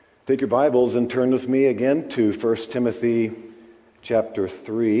Take your Bibles and turn with me again to 1 Timothy chapter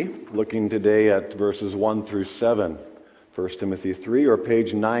 3, looking today at verses 1 through 7. 1 Timothy 3, or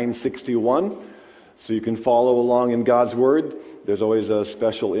page 961, so you can follow along in God's Word. There's always a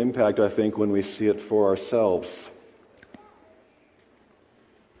special impact, I think, when we see it for ourselves.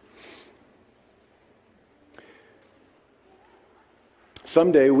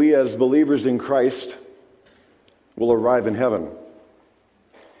 Someday, we as believers in Christ will arrive in heaven.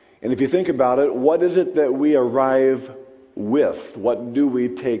 And if you think about it, what is it that we arrive with? What do we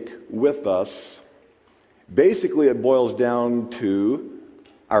take with us? Basically, it boils down to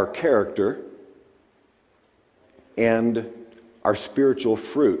our character and our spiritual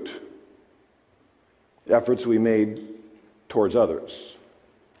fruit, efforts we made towards others.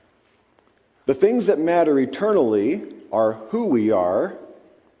 The things that matter eternally are who we are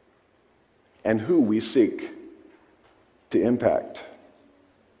and who we seek to impact.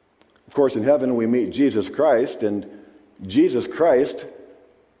 Of course, in heaven we meet Jesus Christ, and Jesus Christ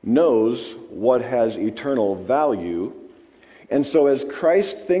knows what has eternal value. And so as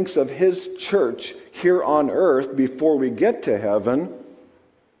Christ thinks of his church here on earth before we get to heaven,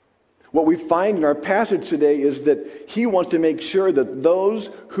 what we find in our passage today is that he wants to make sure that those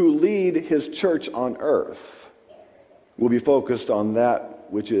who lead his church on earth will be focused on that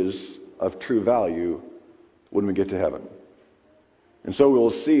which is of true value when we get to heaven. And so we will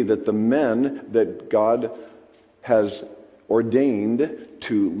see that the men that God has ordained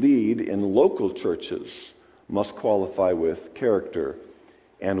to lead in local churches must qualify with character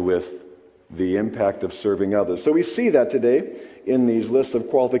and with the impact of serving others. So we see that today in these lists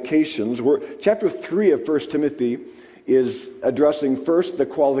of qualifications. Chapter 3 of 1 Timothy is addressing first the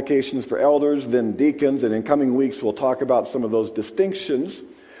qualifications for elders, then deacons, and in coming weeks we'll talk about some of those distinctions.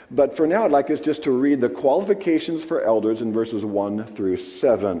 But for now, I'd like us just to read the qualifications for elders in verses 1 through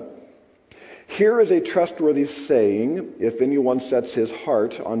 7. Here is a trustworthy saying: if anyone sets his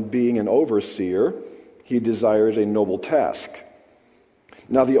heart on being an overseer, he desires a noble task.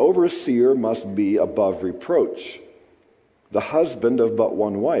 Now the overseer must be above reproach, the husband of but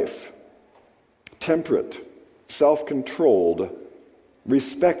one wife, temperate, self-controlled,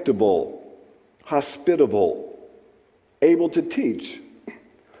 respectable, hospitable, able to teach,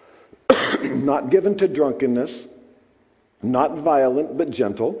 not given to drunkenness, not violent but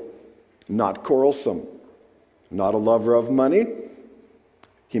gentle, not quarrelsome, not a lover of money.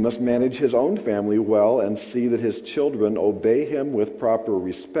 He must manage his own family well and see that his children obey him with proper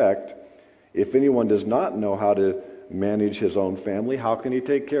respect. If anyone does not know how to manage his own family, how can he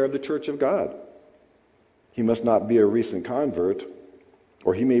take care of the church of God? He must not be a recent convert,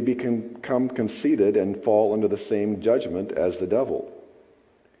 or he may become conceited and fall under the same judgment as the devil.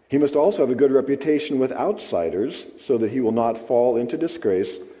 He must also have a good reputation with outsiders so that he will not fall into disgrace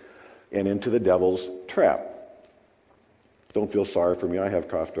and into the devil's trap. Don't feel sorry for me, I have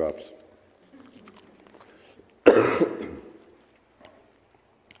cough drops.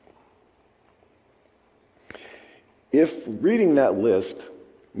 If reading that list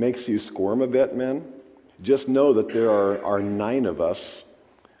makes you squirm a bit, men, just know that there are 9 of us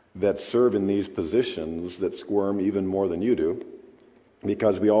that serve in these positions that squirm even more than you do,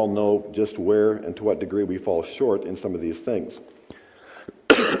 because we all know just where and to what degree we fall short in some of these things.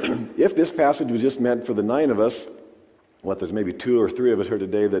 If this passage was just meant for the 9 of us, there's maybe 2 or 3 of us here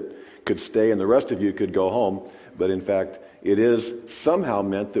today that could stay and the rest of you could go home. But in fact, it is somehow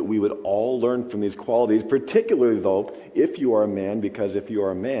meant that we would all learn from these qualities, particularly though, if you are a man, because if you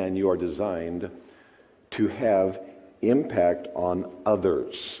are a man, you are designed to have impact on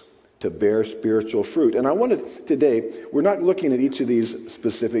others, to bear spiritual fruit. And I wanted today, we're not looking at each of these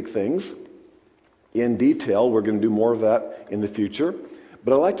specific things in detail. We're going to do more of that in the future.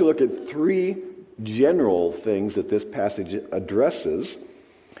 But I'd like to look at 3 general things that this passage addresses.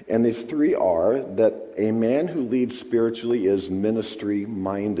 And these 3 are that a man who leads spiritually is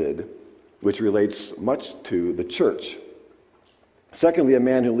ministry-minded, which relates much to the church. Secondly, a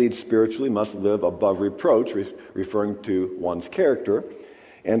man who leads spiritually must live above reproach, referring to one's character.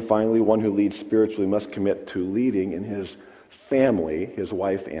 And finally, one who leads spiritually must commit to leading in his family, his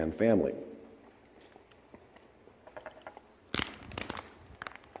wife and family.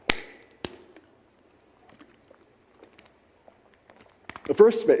 The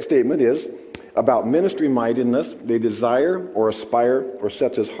first statement is about ministry-mindedness. They desire or aspire or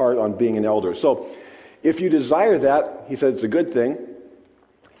sets his heart on being an elder. So if you desire that, he said it's a good thing.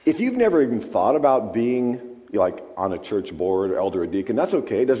 If you've never even thought about being like on a church board or elder or deacon, that's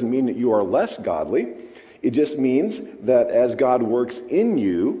okay. It doesn't mean that you are less godly. It just means that as God works in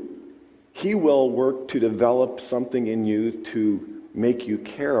you, he will work to develop something in you to make you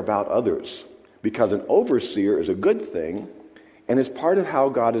care about others. Because an overseer is a good thing, and it's part of how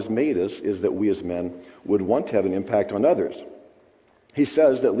God has made us is that we as men would want to have an impact on others. He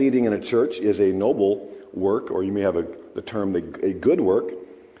says that leading in a church is a noble work, or you may have the term a good work.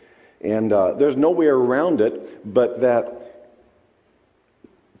 And there's no way around it but that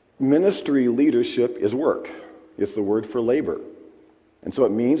ministry leadership is work. It's the word for labor. And so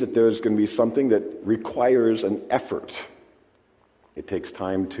it means that there's going to be something that requires an effort. It takes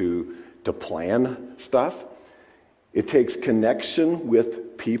time to plan stuff. It takes connection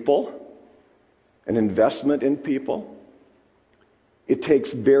with people, an investment in people. It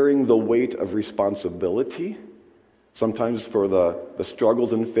takes bearing the weight of responsibility, sometimes for the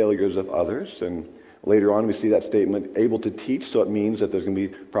struggles and failures of others. And later on we see that statement, able to teach, so it means that there's going to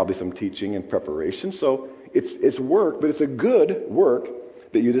be probably some teaching and preparation. So it's work, but it's a good work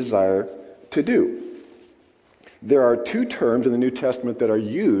that you desire to do. There are two terms in the New Testament that are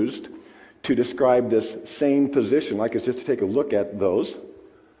used to describe this same position. I'd like us just to take a look at those.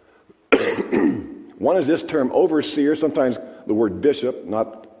 One is this term overseer, sometimes the word bishop,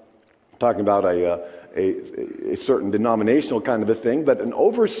 not talking about a certain denominational kind of a thing, but an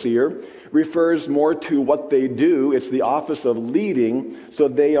overseer refers more to what they do. It's the office of leading, so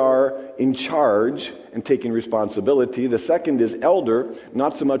they are in charge and taking responsibility. The second is elder,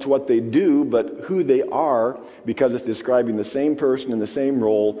 not so much what they do, but who they are, because it's describing the same person in the same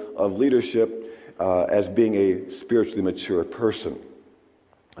role of leadership as being a spiritually mature person.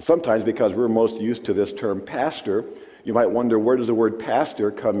 Sometimes, because we're most used to this term pastor, you might wonder, where does the word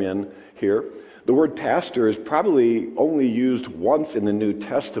pastor come in here? The word pastor is probably only used once in the New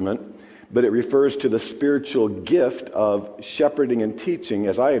Testament, but it refers to the spiritual gift of shepherding and teaching,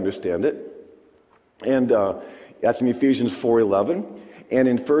 as I understand it. And that's in Ephesians 4:11. And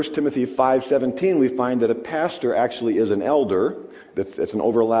in 1 Timothy 5:17, we find that a pastor actually is an elder. That's an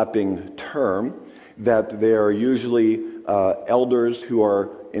overlapping term, that they are usually elders who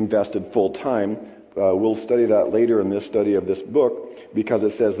are invested full time. We'll study that later in this study of this book, because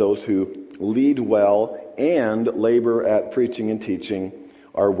it says those who lead well and labor at preaching and teaching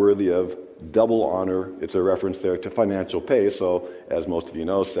are worthy of double honor. It's a reference there to financial pay. So as most of you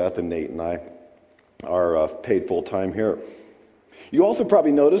know, Seth and Nate and I are paid full time here. You also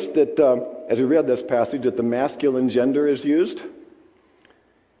probably noticed that as we read this passage that the masculine gender is used,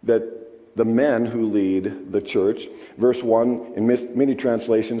 that the men who lead the church. Verse 1 in many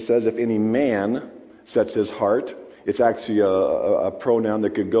translations says, if any man sets his heart. It's actually a pronoun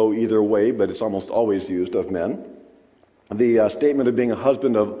that could go either way, but it's almost always used of men. The statement of being a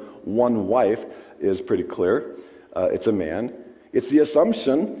husband of one wife is pretty clear. It's a man. It's the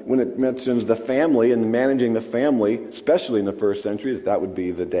assumption when it mentions the family and managing the family, especially in the first century, that would be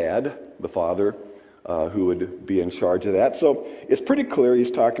the dad, the father, who would be in charge of that. So it's pretty clear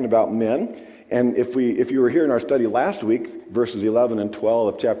he's talking about men. And if you were here in our study last week, verses 11 and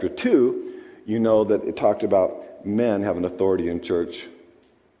 12 of chapter 2, you know that it talked about men having authority in church,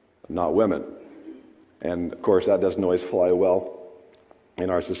 not women. And of course, that doesn't always fly well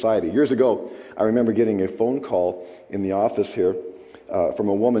in our society. Years ago, I remember getting a phone call in the office here from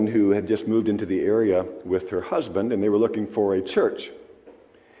a woman who had just moved into the area with her husband, and they were looking for a church.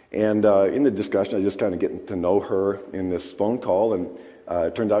 And in the discussion, I was just kind of getting to know her in this phone call, and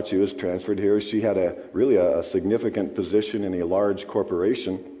it turned out she was transferred here. She had really a significant position in a large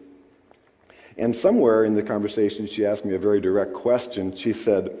corporation. And somewhere in the conversation, she asked me a very direct question. She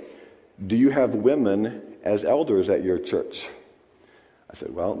said, do you have women as elders at your church? I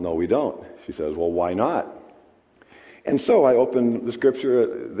said, well, no, we don't. She says, well, why not? And so I opened the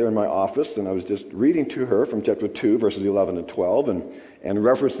scripture there in my office, and I was just reading to her from chapter 2, verses 11 and 12, and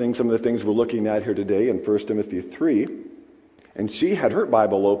referencing some of the things we're looking at here today in 1 Timothy 3. And she had her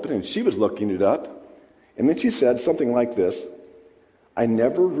Bible open, and she was looking it up. And then she said something like this, I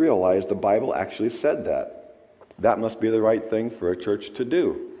never realized the Bible actually said that. That must be the right thing for a church to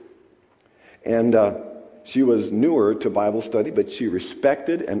do. And she was newer to Bible study, but she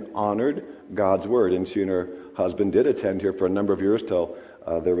respected and honored God's Word. And she and her husband did attend here for a number of years till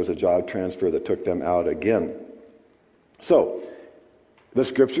there was a job transfer that took them out again. So, the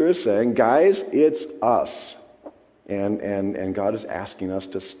scripture is saying, guys, it's us. And God is asking us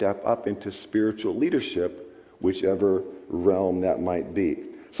to step up into spiritual leadership, whichever realm that might be.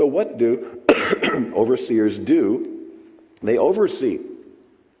 So what do overseers do? They oversee.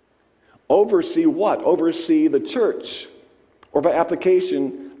 Oversee what? Oversee the church. Or by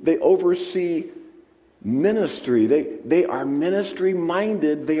application, they oversee ministry. They are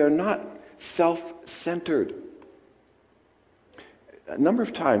ministry-minded. They are not self-centered. A number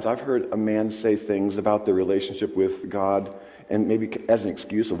of times I've heard a man say things about the relationship with God and maybe as an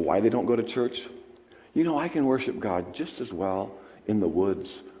excuse of why they don't go to church, I can worship God just as well in the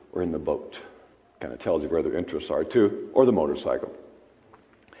woods or in the boat. Kind of tells you where their interests are too, or the motorcycle.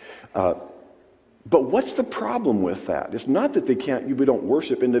 But what's the problem with that? It's not that we don't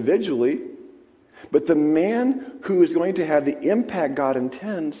worship individually, but the man who is going to have the impact God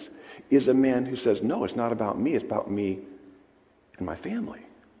intends is a man who says, no, it's not about me, it's about me and my family.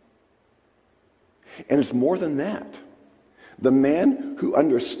 And it's more than that. The man who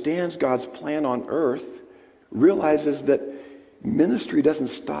understands God's plan on earth realizes that ministry doesn't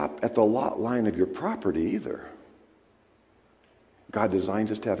stop at the lot line of your property either. God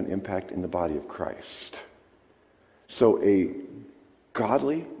designs us to have an impact in the body of Christ. So a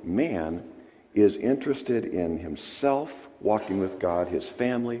godly man is interested in himself, walking with God, his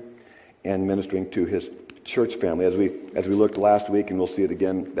family, and ministering to his church family. As we looked last week, and we'll see it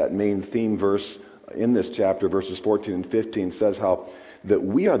again, that main theme verse in this chapter, verses 14 and 15, says how that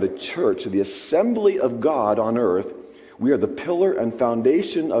we are the church, the assembly of God on earth. We are the pillar and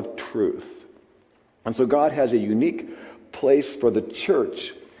foundation of truth. And so God has a unique place for the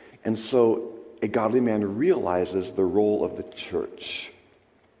church. And so a godly man realizes the role of the church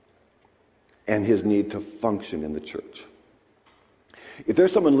and his need to function in the church. If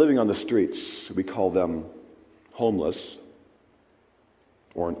there's someone living on the streets, we call them homeless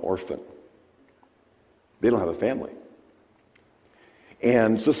or an orphan. They don't have a family.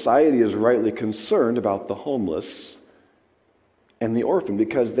 And society is rightly concerned about the homeless and the orphan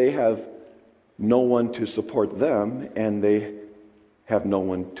because they have no one to support them and they have no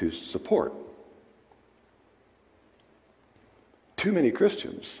one to support. Too many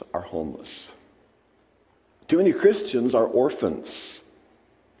Christians are homeless. Too many Christians are orphans,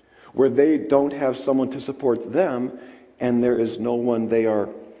 where they don't have someone to support them and there is no one they are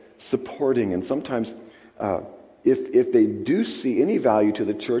supporting. And sometimes if they do see any value to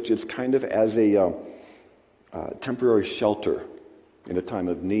the church, it's kind of as a temporary shelter in a time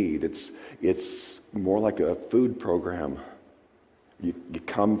of need. It's more like a food program. You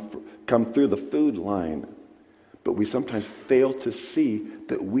come through the food line, but we sometimes fail to see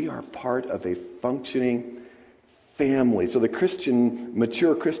that we are part of a functioning family. So the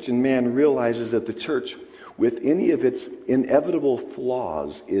mature Christian man realizes that the church, with any of its inevitable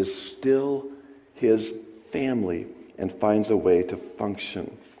flaws, is still his family and finds a way to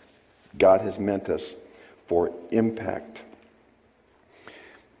function. God has meant us for impact.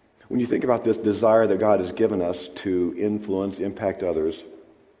 When you think about this desire that God has given us to influence, impact others,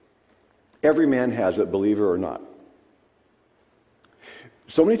 every man has it, believer or not.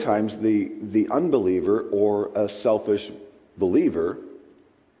 So many times the unbeliever or a selfish believer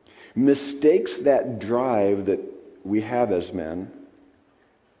mistakes that drive that we have as men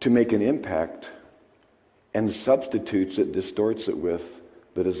to make an impact and substitutes it, distorts it with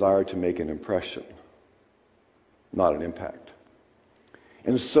the desire to make an impression, not an impact.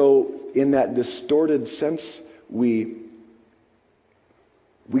 And so in that distorted sense, we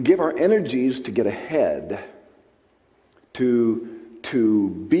give our energies to get ahead, to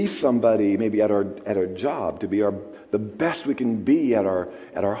be somebody maybe at our job, to be the best we can be at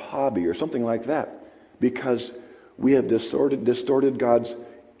our hobby or something like that, because we have distorted God's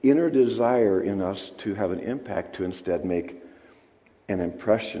inner desire in us to have an impact, to instead make an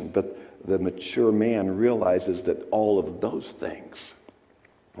impression. But the mature man realizes that all of those things,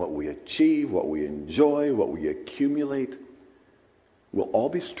 what we achieve, what we enjoy, what we accumulate, will all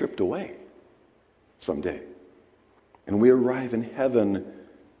be stripped away someday. And we arrive in heaven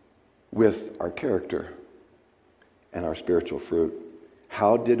with our character and our spiritual fruit.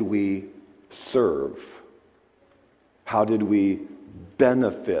 How did we serve? How did we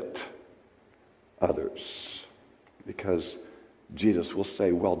benefit others? Because Jesus will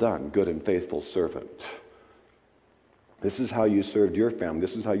say, well done, good and faithful servant. This is how you served your family.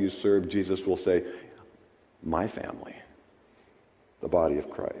 This is how you served, Jesus will say, my family, the body of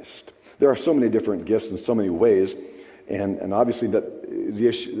Christ. There are so many different gifts in so many ways. And obviously that the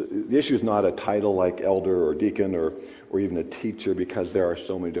issue is not a title like elder or deacon or even a teacher, because there are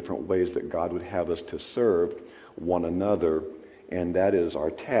so many different ways that God would have us to serve one another, and that is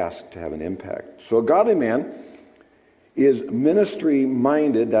our task, to have an impact. So a godly man is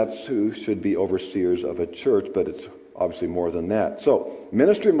ministry-minded. That's who should be overseers of a church, but it's obviously more than that. So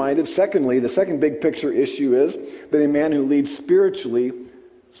ministry-minded. Secondly, the second big picture issue is that a man who leads spiritually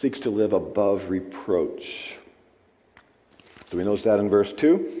seeks to live above reproach. So we notice that in verse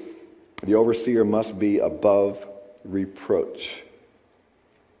 2. The overseer must be above reproach.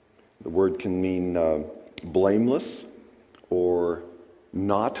 The word can mean blameless or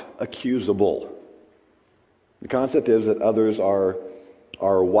not accusable. The concept is that others are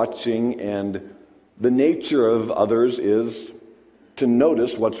watching, and the nature of others is to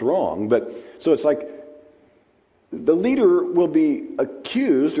notice what's wrong. So it's like the leader will be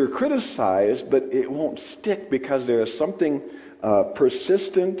accused or criticized, but it won't stick because there is something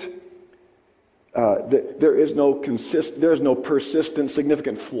persistent. There is no persistent,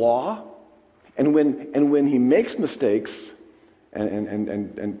 significant flaw. And when he makes mistakes,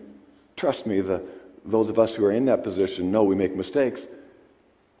 and trust me, those of us who are in that position know we make mistakes.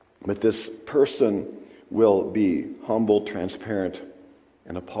 But this person will be humble, transparent,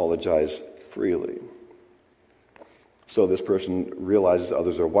 and apologize freely. So this person realizes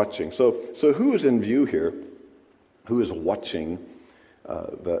others are watching. So who is in view here? Who is watching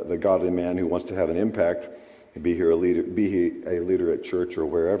the godly man who wants to have an impact, be he a leader at church or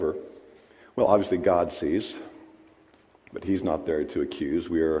wherever? Well, obviously God sees, but he's not there to accuse.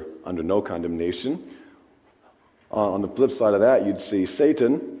 We are under no condemnation. On the flip side of that, you'd see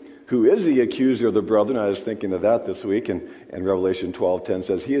Satan, who is the accuser of the brethren. I was thinking of that this week, and Revelation 12:10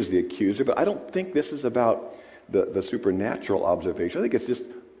 says he is the accuser. But I don't think this is about the supernatural observation. I think it's just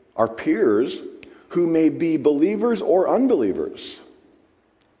our peers who may be believers or unbelievers.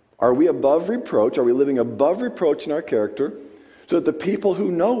 Are we above reproach? Are we living above reproach in our character so that the people who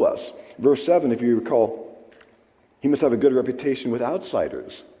know us, verse 7, if you recall, he must have a good reputation with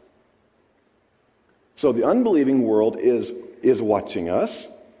outsiders. So the unbelieving world is watching us,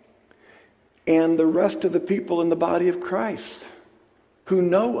 and the rest of the people in the body of Christ who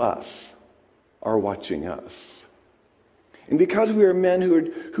know us are watching us. And because we are men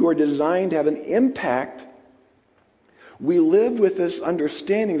who are designed to have an impact, we live with this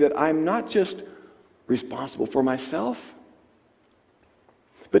understanding that I'm not just responsible for myself,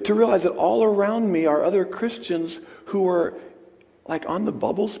 but to realize that all around me are other Christians who are like on the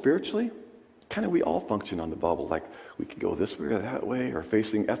bubble spiritually. Kind of we all function on the bubble, like we could go this way or that way, or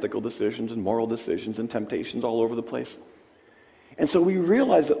facing ethical decisions and moral decisions and temptations all over the place. And so we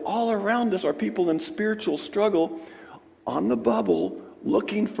realize that all around us are people in spiritual struggle on the bubble,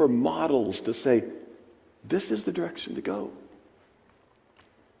 looking for models to say, this is the direction to go.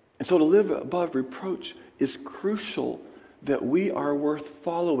 And so to live above reproach is crucial, that we are worth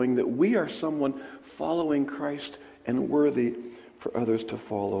following, that we are someone following Christ and worthy for others to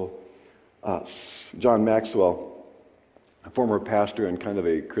follow us. John Maxwell, a former pastor and kind of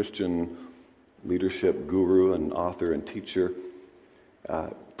a Christian leadership guru and author and teacher,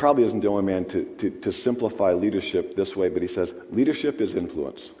 probably isn't the only man to simplify leadership this way, but he says, leadership is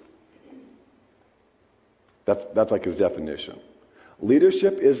influence. That's like his definition.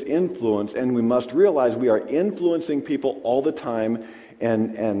 Leadership is influence, and we must realize we are influencing people all the time.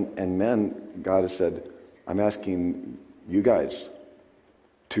 And men, God has said, I'm asking you guys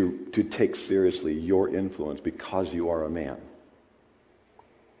to take seriously your influence because you are a man.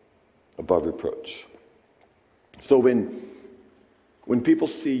 Above reproach. So when people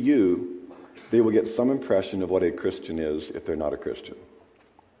see you, they will get some impression of what a Christian is if they're not a Christian.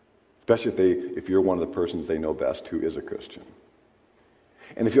 Especially if you're one of the persons they know best who is a Christian.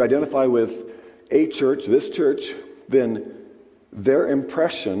 And if you identify with a church, this church, then their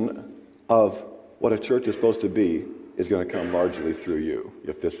impression of what a church is supposed to be is going to come largely through you,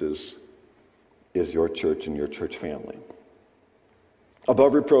 if this is your church and your church family.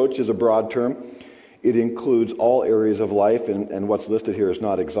 Above reproach is a broad term. It includes all areas of life, and what's listed here is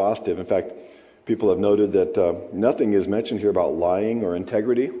not exhaustive. In fact, people have noted that nothing is mentioned here about lying or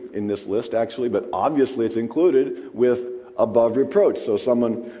integrity in this list, actually, but obviously it's included with above reproach. So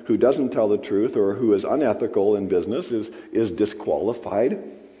someone who doesn't tell the truth or who is unethical in business is disqualified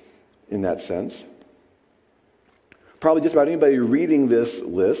in that sense. Probably just about anybody reading this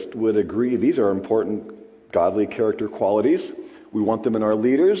list would agree these are important godly character qualities. We want them in our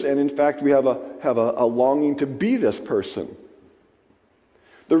leaders, and in fact we have a longing to be this person.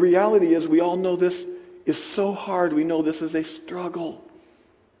 The reality is we all know this is so hard. We know this is a struggle.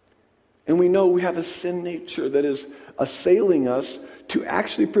 And we know we have a sin nature that is assailing us to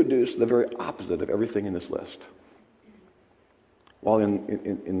actually produce the very opposite of everything in this list. While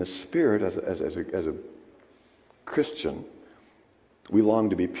in the spirit, as a Christian, we long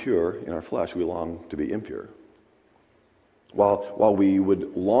to be pure. In our flesh, we long to be impure. While we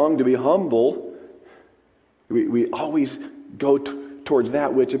would long to be humble, we always go towards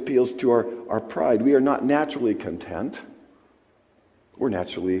that which appeals to our pride. We are not naturally content. We're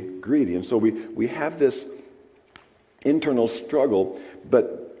naturally greedy. And so we have this internal struggle,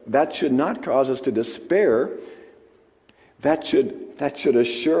 but that should not cause us to despair. That should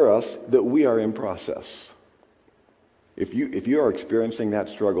assure us that we are in process. If you are experiencing that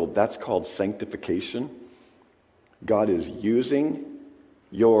struggle, that's called sanctification. God is using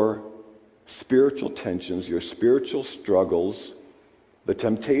your spiritual tensions, your spiritual struggles, the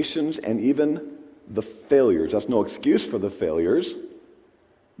temptations, and even the failures. That's no excuse for the failures,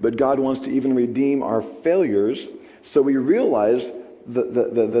 but God wants to even redeem our failures so we realize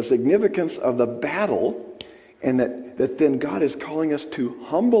the significance of the battle, and that then God is calling us to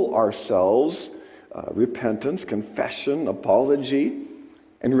humble ourselves, repentance, confession, apology,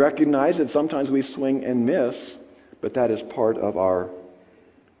 and recognize that sometimes we swing and miss, but that is part of our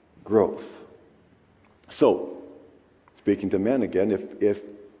growth. So, speaking to men again,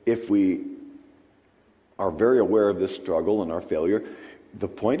 if we are very aware of this struggle and our failure, the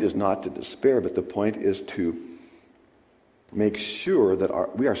point is not to despair, but the point is to make sure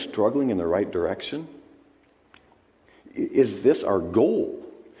that we are struggling in the right direction. Is this our goal?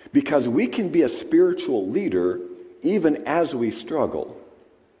 Because we can be a spiritual leader even as we struggle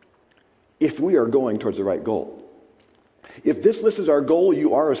if we are going towards the right goal. If this is our goal,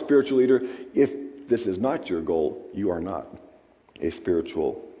 you are a spiritual leader. If this is not your goal, you are not a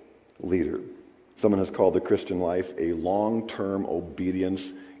spiritual leader. Someone has called the Christian life a long-term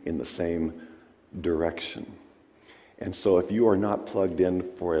obedience in the same direction. And so if you are not plugged in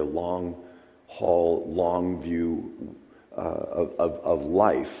for a long haul, long view of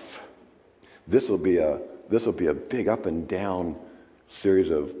life, this will be a big up and down series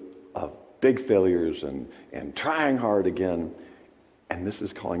of big failures and trying hard again. And this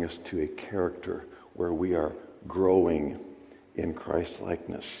is calling us to a character where we are growing in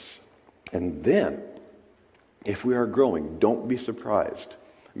Christ-likeness. And then, if we are growing, don't be surprised,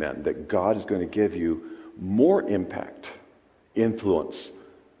 man, that God is going to give you more impact, influence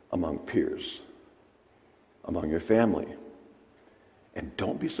among peers, among your family. And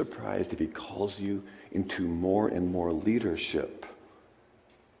don't be surprised if he calls you into more and more leadership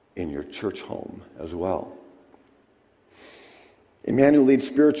in your church home as well. A man who leads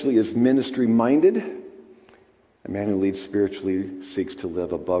spiritually is ministry-minded. A man who leads spiritually seeks to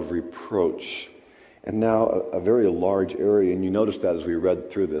live above reproach. And now a very large area, and you notice that as we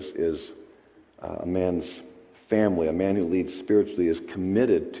read through this, is a man's family. A man who leads spiritually is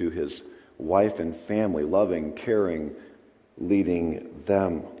committed to his wife and family, loving, caring, leading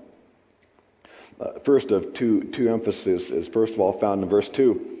them. First of two emphases is first of all found in verse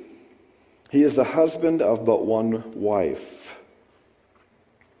 2. He is the husband of but one wife.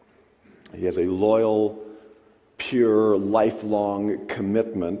 He has a loyal, pure, lifelong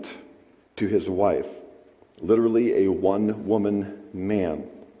commitment to his wife. Literally a one-woman man.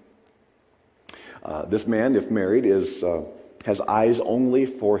 This man, if married, has eyes only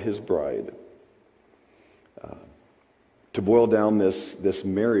for his bride. To boil down this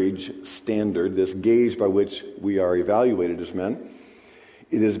marriage standard, this gauge by which we are evaluated as men,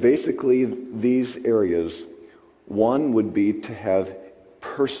 it is basically these areas. One would be to have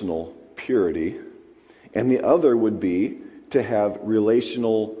personal purity, and the other would be to have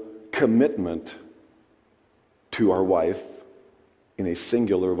relational commitment to our wife in a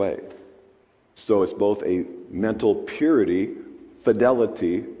singular way. So it's both a mental purity,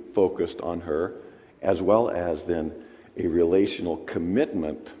 fidelity focused on her, as well as then a relational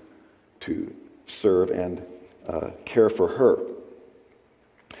commitment to serve and care for her.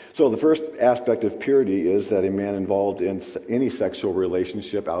 So the first aspect of purity is that a man involved in any sexual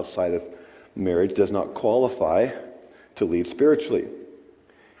relationship outside of marriage does not qualify to lead spiritually.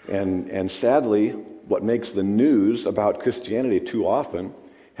 And sadly, what makes the news about Christianity too often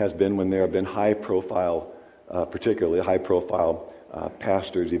has been when there have been high-profile, particularly high-profile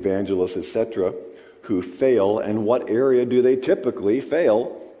pastors, evangelists, etc., who fail. And what area do they typically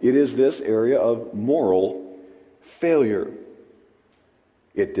fail? It is this area of moral failure.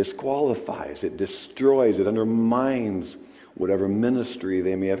 It disqualifies, it destroys, it undermines whatever ministry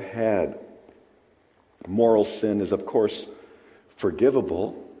they may have had. Moral sin is, of course,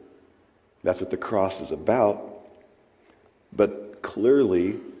 forgivable. That's what the cross is about. But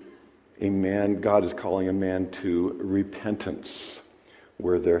clearly, God is calling a man to repentance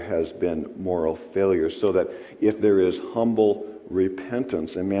where there has been moral failure, so that if there is humble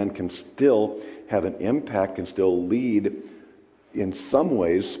repentance, a man can still have an impact, can still lead in some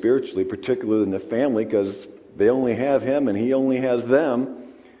ways spiritually, particularly in the family, because they only have him and he only has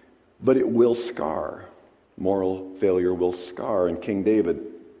them, but it will scar. Moral failure will scar. And King David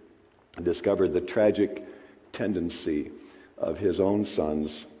discovered the tragic tendency of his own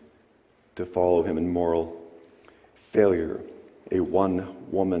sons to follow him in moral failure. A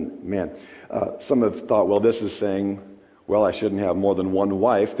one-woman man. Some have thought, well, this is saying well, I shouldn't have more than one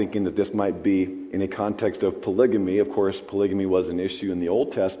wife, thinking that this might be in a context of polygamy. Of course, polygamy was an issue in the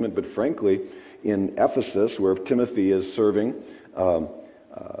Old Testament, but frankly, in Ephesus, where Timothy is serving,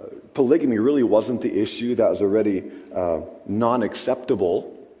 polygamy really wasn't the issue. That was already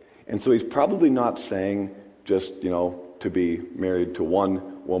non-acceptable. And so he's probably not saying just, to be married to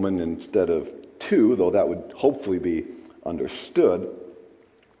one woman instead of two, though that would hopefully be understood.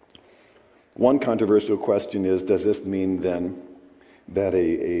 One controversial question is, does this mean then that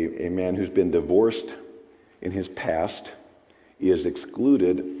a man who's been divorced in his past is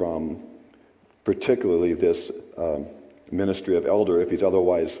excluded from particularly this ministry of elder if he's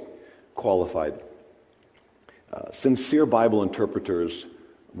otherwise qualified? Sincere Bible interpreters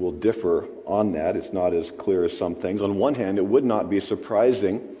will differ on that. It's not as clear as some things. On one hand, it would not be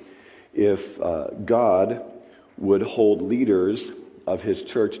surprising if God would hold leaders of his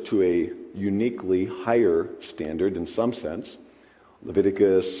church to a uniquely higher standard in some sense.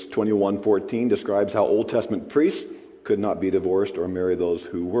 Leviticus 21:14 describes how Old Testament priests could not be divorced or marry those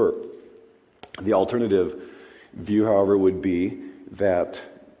who were. The alternative view, however, would be that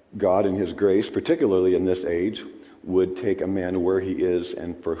God in his grace, particularly in this age, would take a man where he is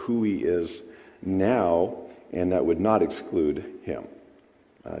and for who he is now, and that would not exclude him.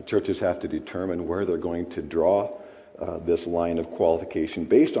 Churches have to determine where they're going to draw this line of qualification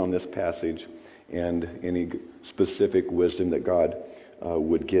based on this passage and any specific wisdom that God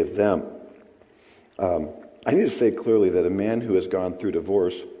would give them. I need to say clearly that a man who has gone through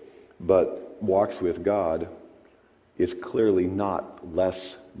divorce but walks with God is clearly not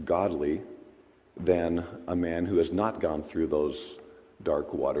less godly than a man who has not gone through those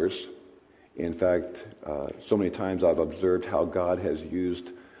dark waters. In fact, so many times I've observed how God has used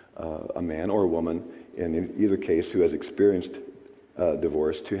a man or a woman, in either case who has experienced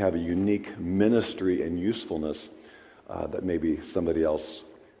divorce, to have a unique ministry and usefulness that maybe somebody else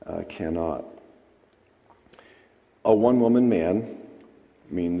cannot. A one-woman man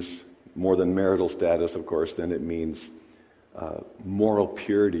means more than marital status, of course, then it means moral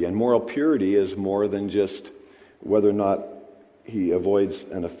purity. And moral purity is more than just whether or not he avoids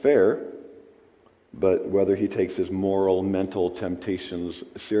an affair, but whether he takes his moral, mental temptations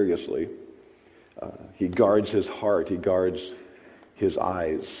seriously. He guards his heart. He guards his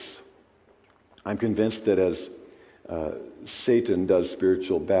eyes. I'm convinced that as Satan does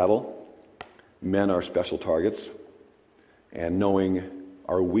spiritual battle, men are special targets. And knowing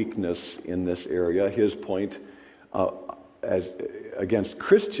our weakness in this area, his point as against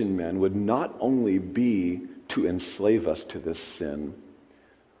Christian men would not only be to enslave us to this sin,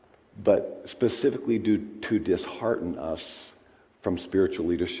 but specifically to dishearten us from spiritual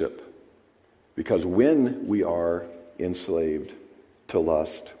leadership. Because when we are enslaved to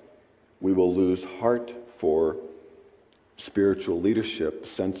lust, we will lose heart for spiritual leadership,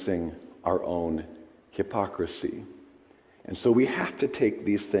 sensing our own hypocrisy. And so we have to take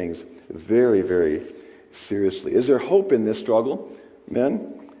these things very, very seriously. Is there hope in this struggle,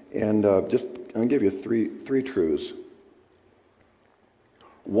 men? And I'm going to give you three truths.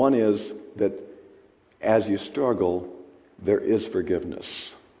 One is that as you struggle, there is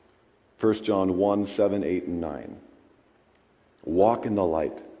forgiveness. 1 John 1, 7, 8, and 9. Walk in the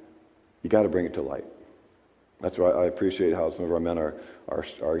light. You got to bring it to light. That's why I appreciate how some of our men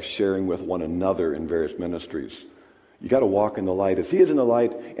are sharing with one another in various ministries. You got to walk in the light as he is in the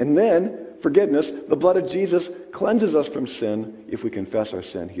light. And then, forgiveness, the blood of Jesus cleanses us from sin. If we confess our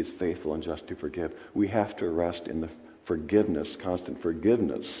sin, he is faithful and just to forgive. We have to rest in the forgiveness, constant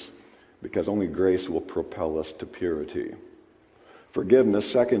forgiveness, because only grace will propel us to purity. Forgiveness,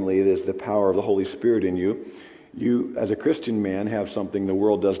 secondly, is the power of the Holy Spirit in you. You, as a Christian man, have something the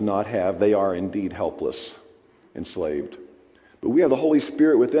world does not have. They are indeed helpless, enslaved. But we have the Holy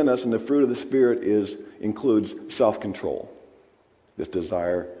Spirit within us, and the fruit of the Spirit includes self-control, this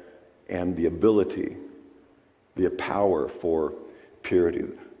desire and the ability, the power for purity.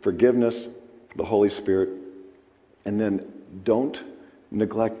 Forgiveness, the Holy Spirit, and then don't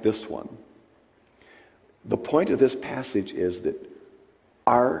neglect this one. The point of this passage is that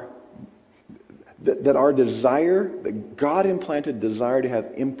our desire, that God-implanted desire to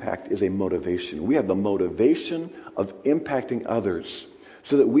have impact is a motivation. We have the motivation of impacting others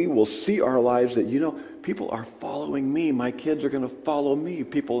so that we will see our lives that, people are following me. My kids are going to follow me.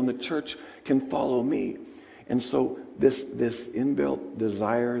 People in the church can follow me. And so this inbuilt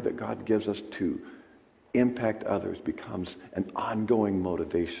desire that God gives us to impact others becomes an ongoing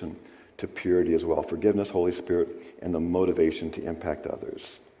motivation to purity as well. Forgiveness, Holy Spirit, and the motivation to impact others.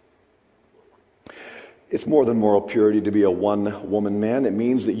 It's more than moral purity to be a one-woman man. It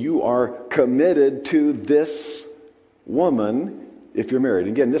means that you are committed to this woman if you're married.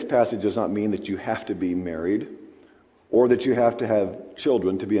 Again, this passage does not mean that you have to be married or that you have to have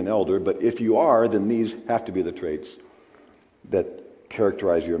children to be an elder, but if you are, then these have to be the traits that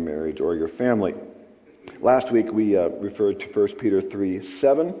characterize your marriage or your family. Last week we referred to 1 Peter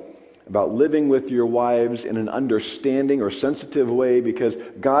 3:7 about living with your wives in an understanding or sensitive way, because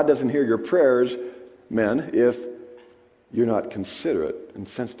God doesn't hear your prayers, men, if you're not considerate and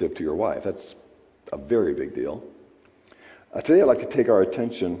sensitive to your wife. That's a very big deal. Today I'd like to take our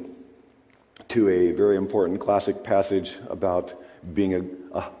attention to a very important classic passage about being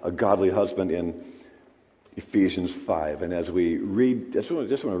a godly husband in Ephesians 5. And as we read, I just want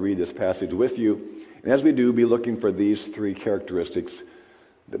to read this passage with you. And as we do, be looking for these three characteristics.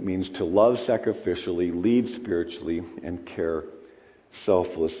 That means to love sacrificially, lead spiritually, and care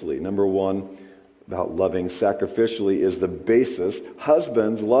selflessly. Number one, about loving sacrificially is the basis.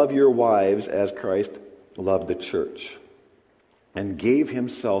 Husbands, love your wives as Christ loved the church and gave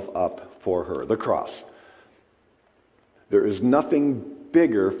himself up for her. The cross. There is nothing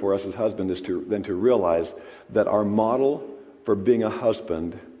bigger for us as husbands than to realize that our model for being a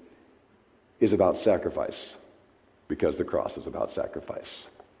husband is about sacrifice, because the cross is about sacrifice.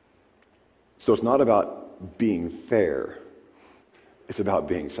 So it's not about being fair. It's about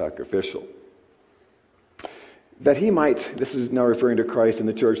being sacrificial. That he might, this is now referring to Christ in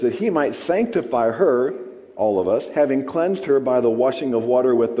the church, that he might sanctify her, all of us, having cleansed her by the washing of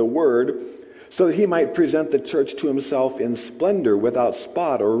water with the word, so that he might present the church to himself in splendor, without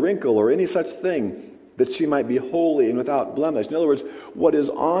spot or wrinkle or any such thing, that she might be holy and without blemish. In other words, what is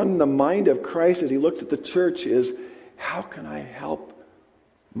on the mind of Christ as he looks at the church is, how can I help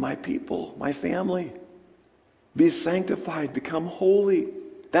my people, my family, be sanctified, become holy?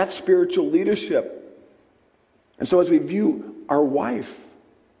 That's spiritual leadership. And so as we view our wife,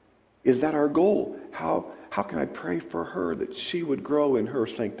 is that our goal? How can I pray for her that she would grow in her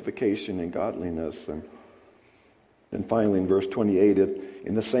sanctification and godliness? And finally, in verse 28,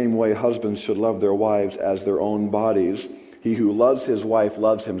 in the same way, husbands should love their wives as their own bodies. He who loves his wife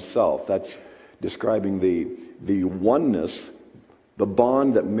loves himself. That's describing the oneness, the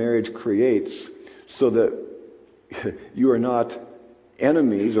bond that marriage creates, so that you are not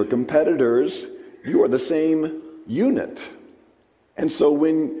enemies or competitors. You are the same unit. And so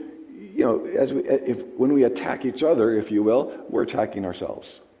when we attack each other, if you will, we're attacking ourselves.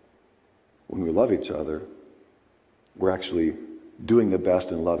 When we love each other, we're actually doing the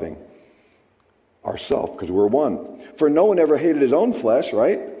best in loving ourselves, because we're one. For no one ever hated his own flesh,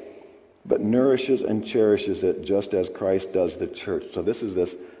 right? But nourishes and cherishes it, just as Christ does the church. So this is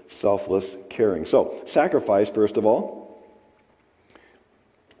this selfless caring. So, sacrifice, first of all.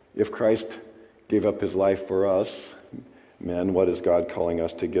 If Christ gave up his life for us, men, what is God calling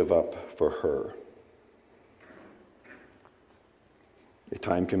us to give up for her? A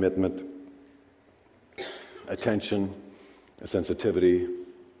time commitment, attention, a sensitivity,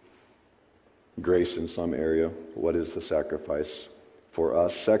 grace in some area. What is the sacrifice for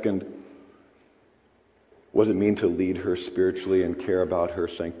us? Second, what does it mean to lead her spiritually and care about her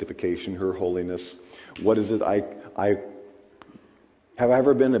sanctification, her holiness? What is it have I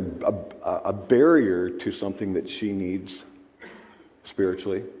ever been a barrier to something that she needs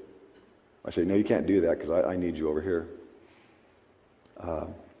spiritually? I say, no, you can't do that because I need you over here.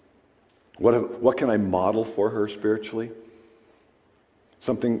 What can I model for her spiritually?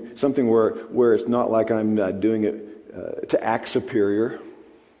 Something where it's not like I'm doing it to act superior.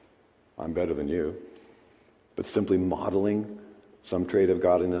 I'm better than you. But simply modeling some trait of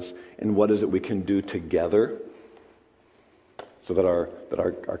godliness. And what is it we can do together so that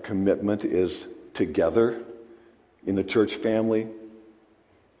our commitment is together in the church family?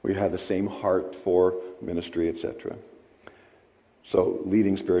 We have the same heart for ministry, etc. So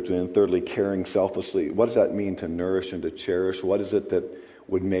leading spiritually, and thirdly, caring selflessly. What does that mean to nourish and to cherish? What is it that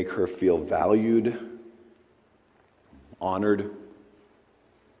would make her feel valued, honored,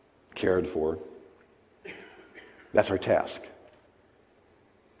 cared for? That's our task.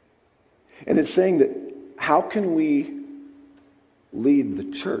 And it's saying that how can we lead the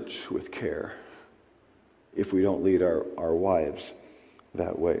church with care if we don't lead our wives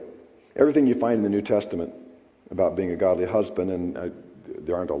that way? Everything you find in the New Testament about being a godly husband, and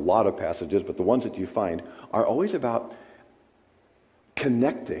there aren't a lot of passages, but the ones that you find are always about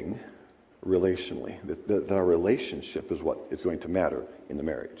connecting relationally, that our relationship is what is going to matter in the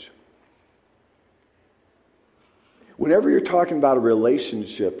marriage. Whenever you're talking about a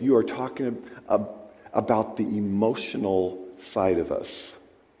relationship, you are talking about the emotional side of us.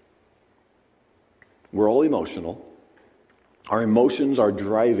 We're all emotional. Our emotions are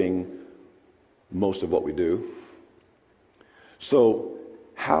driving most of what we do. So,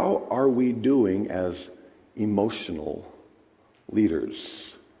 how are we doing as emotional leaders?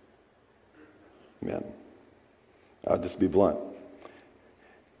 Men. I'll just be blunt.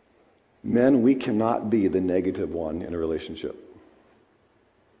 Men, we cannot be the negative one in a relationship.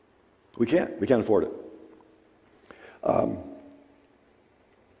 We can't. We can't afford it.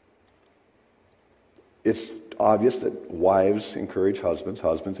 It's obvious that wives encourage husbands,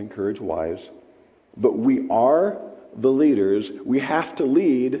 husbands encourage wives, but we are the leaders. We have to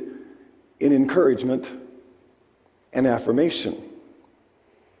lead in encouragement and affirmation.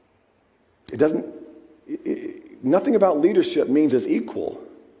 Nothing about leadership means it's equal.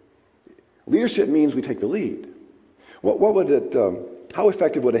 Leadership means we take the lead. How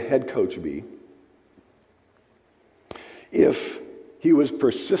effective would a head coach be if he was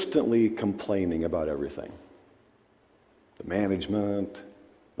persistently complaining about everything? The management,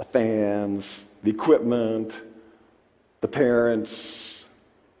 the fans, the equipment, the parents,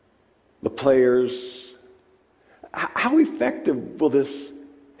 the players. How effective will this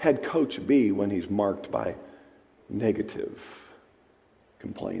head coach be when he's marked by negative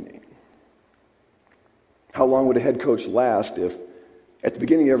complaining? How long would a head coach last if at the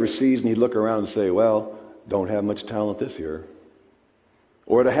beginning of every season he'd look around and say, well, don't have much talent this year?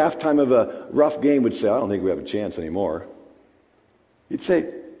 Or at a halftime of a rough game would say, I don't think we have a chance anymore. You'd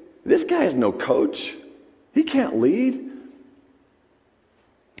say, this guy is no coach. He can't lead.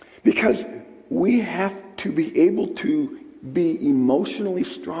 Because we have to be able to be emotionally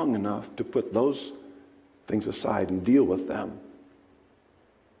strong enough to put those things aside and deal with them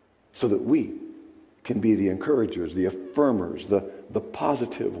so that we can be the encouragers, the affirmers, the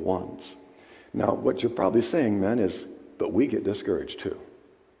positive ones. Now, what you're probably saying, men, is, but we get discouraged too.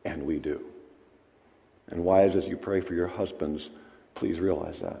 And we do. And wives, as you pray for your husbands, please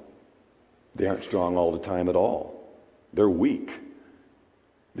realize that. They aren't strong all the time at all. They're weak.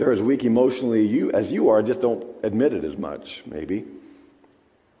 They're as weak emotionally as you are, just don't admit it as much, maybe.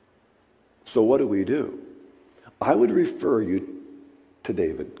 So what do? I would refer you to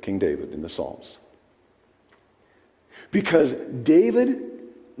David, King David in the Psalms. Because David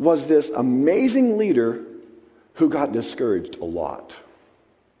was this amazing leader who got discouraged a lot.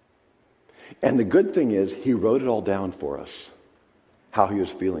 And the good thing is, he wrote it all down for us, how he was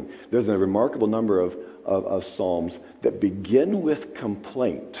feeling. There's a remarkable number of Psalms that begin with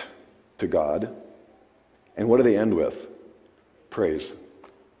complaint to God. And what do they end with? Praise.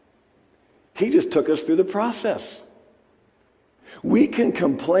 He just took us through the process. We can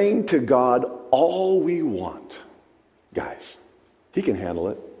complain to God all we want. Guys, he can handle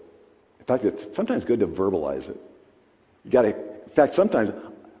it. In fact, it's sometimes good to verbalize it. In fact, sometimes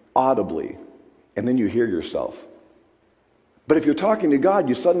audibly, and then you hear yourself. But if you're talking to God,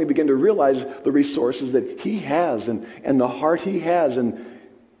 you suddenly begin to realize the resources that he has and the heart he has, and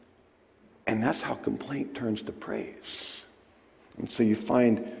that's how complaint turns to praise. And so you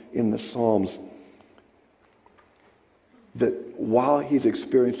find in the Psalms that while he's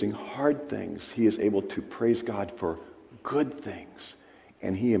experiencing hard things, he is able to praise God for good things,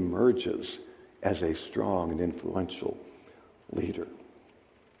 and he emerges as a strong and influential leader.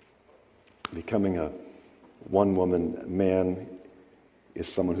 Becoming a one-woman man is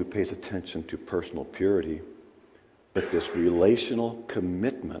someone who pays attention to personal purity, but this relational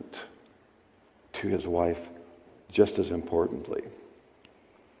commitment to his wife just as importantly.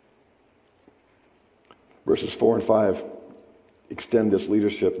 Verses 4 and 5 extend this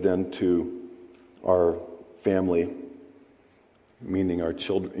leadership then to our family, meaning our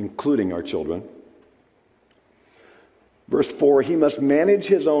children, including our children. Verse 4, he must manage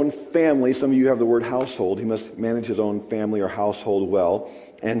his own family. Some of you have the word household. He must manage his own family or household well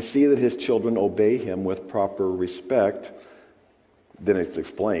and see that his children obey him with proper respect. Then it's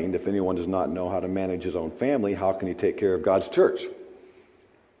explained, if anyone does not know how to manage his own family, how can he take care of God's church?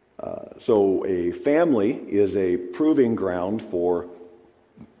 So a family is a proving ground for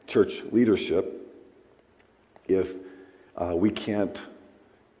church leadership. If we can't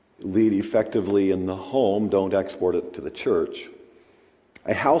lead effectively in the home, don't export it to the church.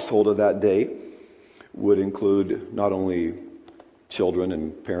 A household of that day would include not only children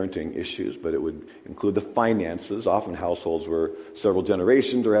and parenting issues, but it would include the finances. Often households were several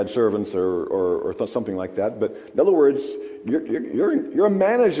generations or had servants or something like that. But in other words, you're a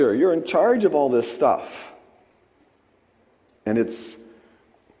manager. You're in charge of all this stuff. And it's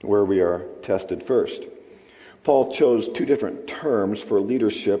where we are tested first. Paul chose two different terms for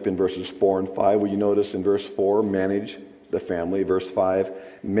leadership in verses 4 and 5. Will you notice in verse 4, manage the family. Verse 5,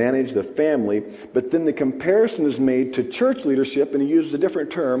 manage the family. But then the comparison is made to church leadership, and he uses a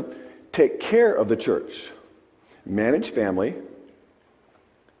different term, take care of the church. Manage family,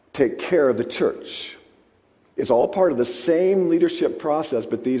 take care of the church. It's all part of the same leadership process,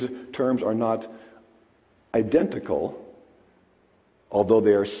 but these terms are not identical, although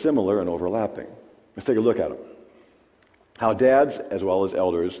they are similar and overlapping. Let's take a look at them. How dads, as well as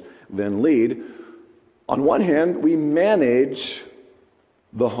elders, then lead. On one hand, we manage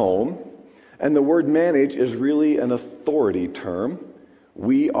the home, and the word manage is really an authority term.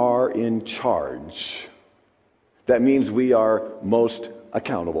 We are in charge. That means we are most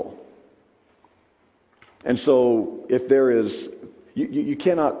accountable. And so if there is, you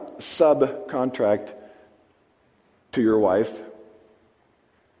cannot subcontract to your wife.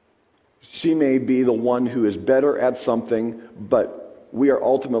 She may be the one who is better at something, but we are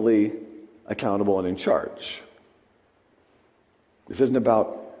ultimately accountable and in charge. This isn't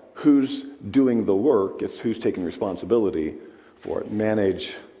about who's doing the work, it's who's taking responsibility for it.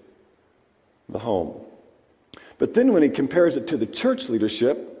 Manage the home. But then when he compares it to the church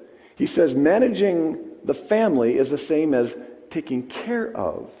leadership, he says managing the family is the same as taking care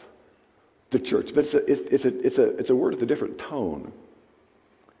of the church. But it's a word with a different tone.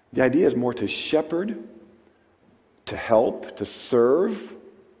 The idea is more to shepherd, to help, to serve,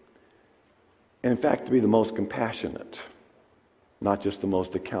 and in fact to be the most compassionate, not just the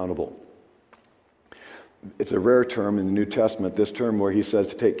most accountable. It's a rare term in the New Testament. This term where he says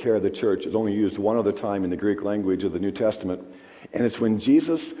to take care of the church is only used one other time in the Greek language of the New Testament. And it's when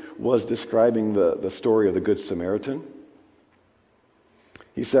Jesus was describing the story of the Good Samaritan.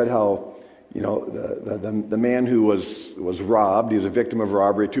 He said how, the man who was robbed, he was a victim of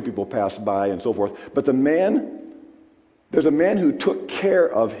robbery, two people passed by and so forth. But there's a man who took care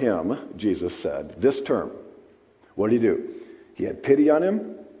of him, Jesus said. This term. What did he do? He had pity on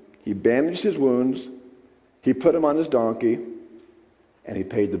him, he bandaged his wounds, he put him on his donkey, and he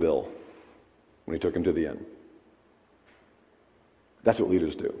paid the bill when he took him to the inn. That's what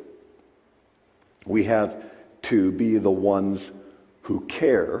leaders do. We have to be the ones who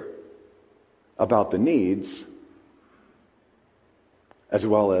care about the needs as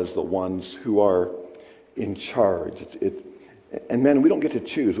well as the ones who are in charge. And men, we don't get to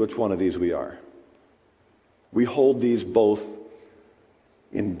choose which one of these we are. We hold these both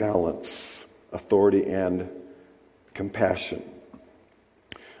in balance, authority and compassion.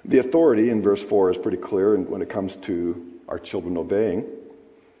 The authority in verse 4 is pretty clear when it comes to our children obeying.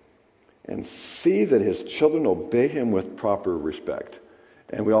 And see that his children obey him with proper respect.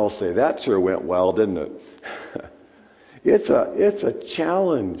 And we all say, that sure went well, didn't it? It's a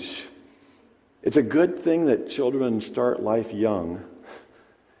challenge. It's a good thing that children start life young,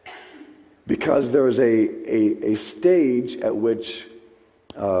 because there is a stage at which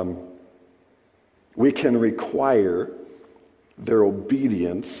we can require their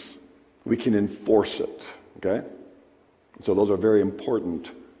obedience. We can enforce it, okay? So those are very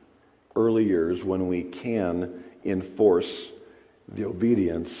important early years when we can enforce the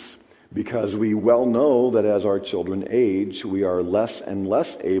obedience, because we well know that as our children age, we are less and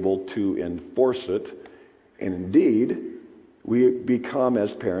less able to enforce it. And indeed, we become,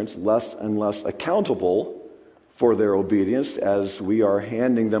 as parents, less and less accountable for their obedience as we are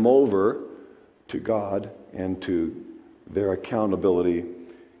handing them over to God and to their accountability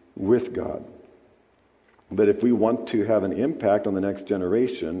with God. But if we want to have an impact on the next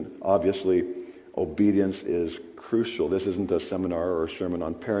generation, obviously obedience is crucial. This isn't a seminar or a sermon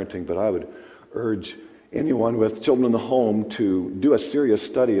on parenting, but I would urge anyone with children in the home to do a serious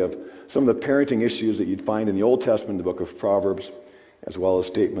study of some of the parenting issues that you'd find in the Old Testament, the book of Proverbs, as well as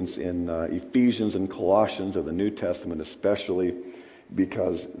statements in Ephesians and Colossians of the New Testament especially,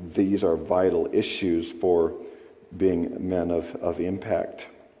 because these are vital issues for being men of impact.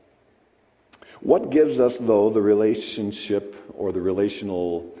 What gives us, though, the relationship or the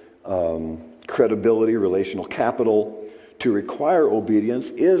relational credibility, relational capital to require obedience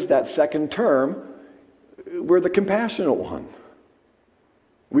is that second term, we're the compassionate one.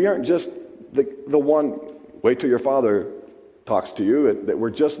 We aren't just the one, wait till your father talks to you, that we're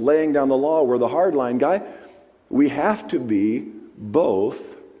just laying down the law, we're the hardline guy. We have to be both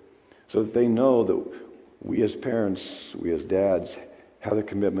so that they know that we as parents, we as dads, have a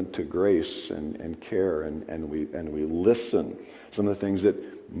commitment to grace and care, and we listen. Some of the things that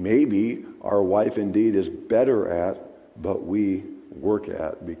maybe our wife indeed is better at, but we work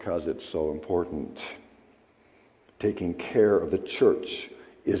at because it's so important. Taking care of the church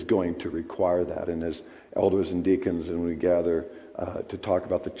is going to require that. And as elders and deacons, and we gather to talk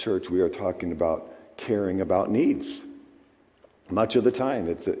about the church, we are talking about caring about needs. Much of the time,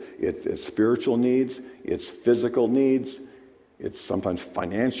 it's spiritual needs, it's physical needs, it's sometimes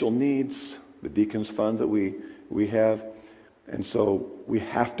financial needs, the deacons fund that we have. And so we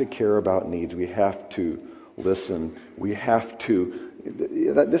have to care about needs. We have to listen. We have to,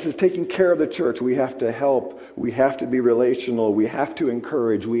 this is taking care of the church. We have to help. We have to be relational. We have to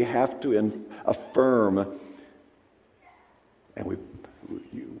encourage. We have to affirm. And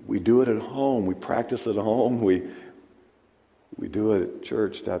we do it at home. We practice at home. We do it at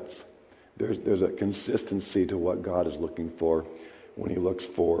church. There's a consistency to what God is looking for when he looks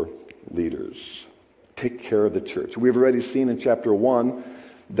for leaders. Take care of the church. We've already seen in chapter 1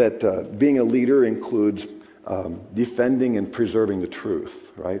 that being a leader includes defending and preserving the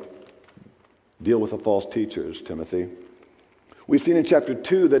truth, right? Deal with the false teachers, Timothy. We've seen in chapter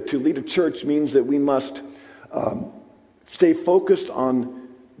 2 that to lead a church means that we must stay focused on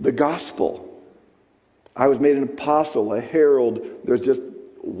the gospel. I was made an apostle, a herald. There's just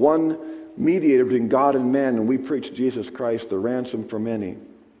one mediator between God and man, and we preach Jesus Christ, the ransom for many.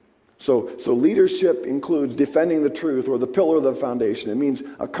 So leadership includes defending the truth, or the pillar of the foundation. It means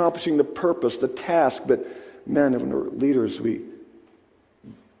accomplishing the purpose, the task. But men, when we're leaders, we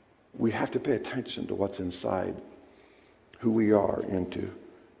have to pay attention to what's inside, who we are, into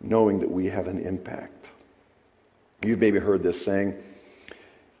knowing that we have an impact. You've maybe heard this saying,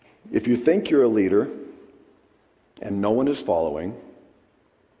 if you think you're a leader and no one is following,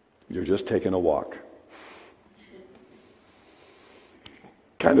 you're just taking a walk.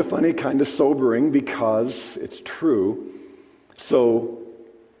 Kind of funny, kind of sobering, because it's true. So,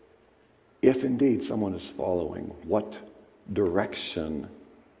 if indeed someone is following, what direction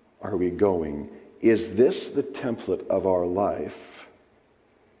are we going? Is this the template of our life?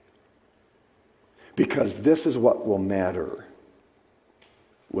 Because this is what will matter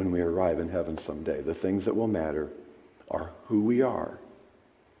when we arrive in heaven someday. The things that will matter are who we are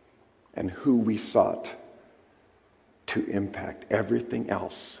and who we sought to impact. Everything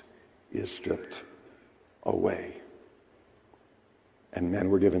else is stripped away. And men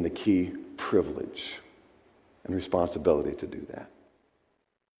were given the key privilege and responsibility to do that.